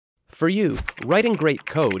For you, writing great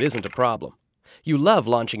code isn't a problem. You love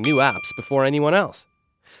launching new apps before anyone else.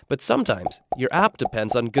 But sometimes, your app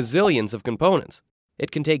depends on gazillions of components. It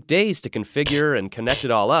can take days to configure and connect it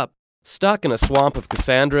all up, stuck in a swamp of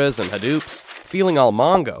Cassandras and Hadoops, feeling all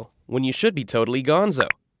Mongo, when you should be totally gonzo.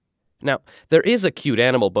 Now, there is a cute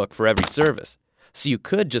animal book for every service, so you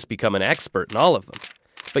could just become an expert in all of them.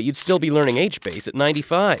 But you'd still be learning HBase at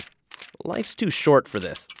 95. Life's too short for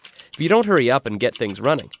this. If you don't hurry up and get things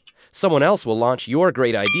running, someone else will launch your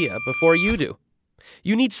great idea before you do.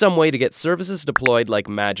 You need some way to get services deployed like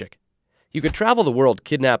magic. You could travel the world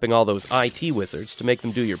kidnapping all those IT wizards to make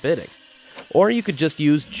them do your bidding. Or you could just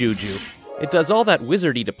use Juju. It does all that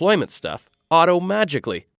wizardy deployment stuff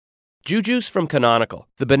auto-magically. Juju's from Canonical,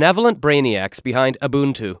 the benevolent brainiacs behind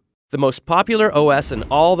Ubuntu, the most popular OS in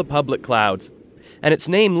all the public clouds. And its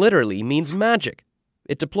name literally means magic.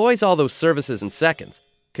 It deploys all those services in seconds,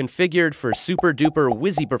 configured for super-duper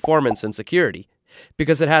whizzy performance and security,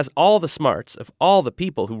 because it has all the smarts of all the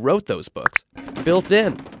people who wrote those books built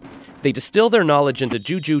in. They distill their knowledge into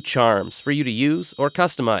Juju charms for you to use or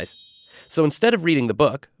customize. So instead of reading the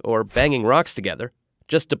book or banging rocks together,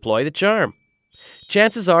 just deploy the charm.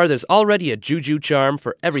 Chances are there's already a Juju charm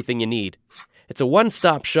for everything you need. It's a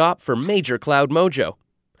one-stop shop for major cloud mojo.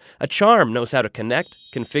 A charm knows how to connect,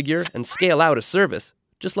 configure, and scale out a service,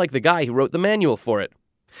 just like the guy who wrote the manual for it.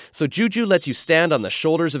 So Juju lets you stand on the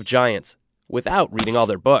shoulders of giants, without reading all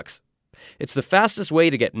their books. It's the fastest way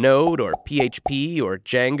to get Node or PHP or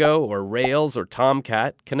Django or Rails or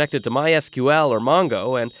Tomcat connected to MySQL or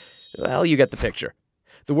Mongo and, well, you get the picture.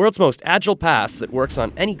 The world's most agile pass that works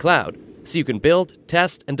on any cloud, so you can build,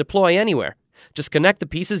 test, and deploy anywhere. Just connect the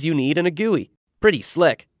pieces you need in a GUI. Pretty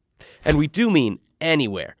slick. And we do mean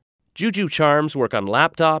anywhere. Juju charms work on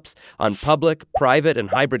laptops, on public, private,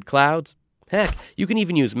 and hybrid clouds. Heck, you can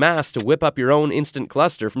even use MAS to whip up your own instant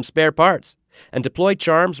cluster from spare parts and deploy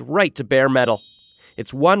charms right to bare metal.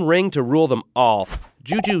 It's one ring to rule them all.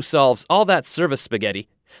 Juju solves all that service spaghetti,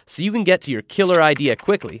 so you can get to your killer idea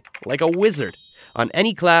quickly, like a wizard, on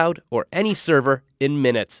any cloud or any server in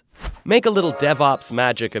minutes. Make a little DevOps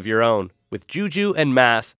magic of your own with Juju and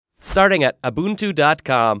MAS, starting at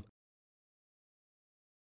ubuntu.com.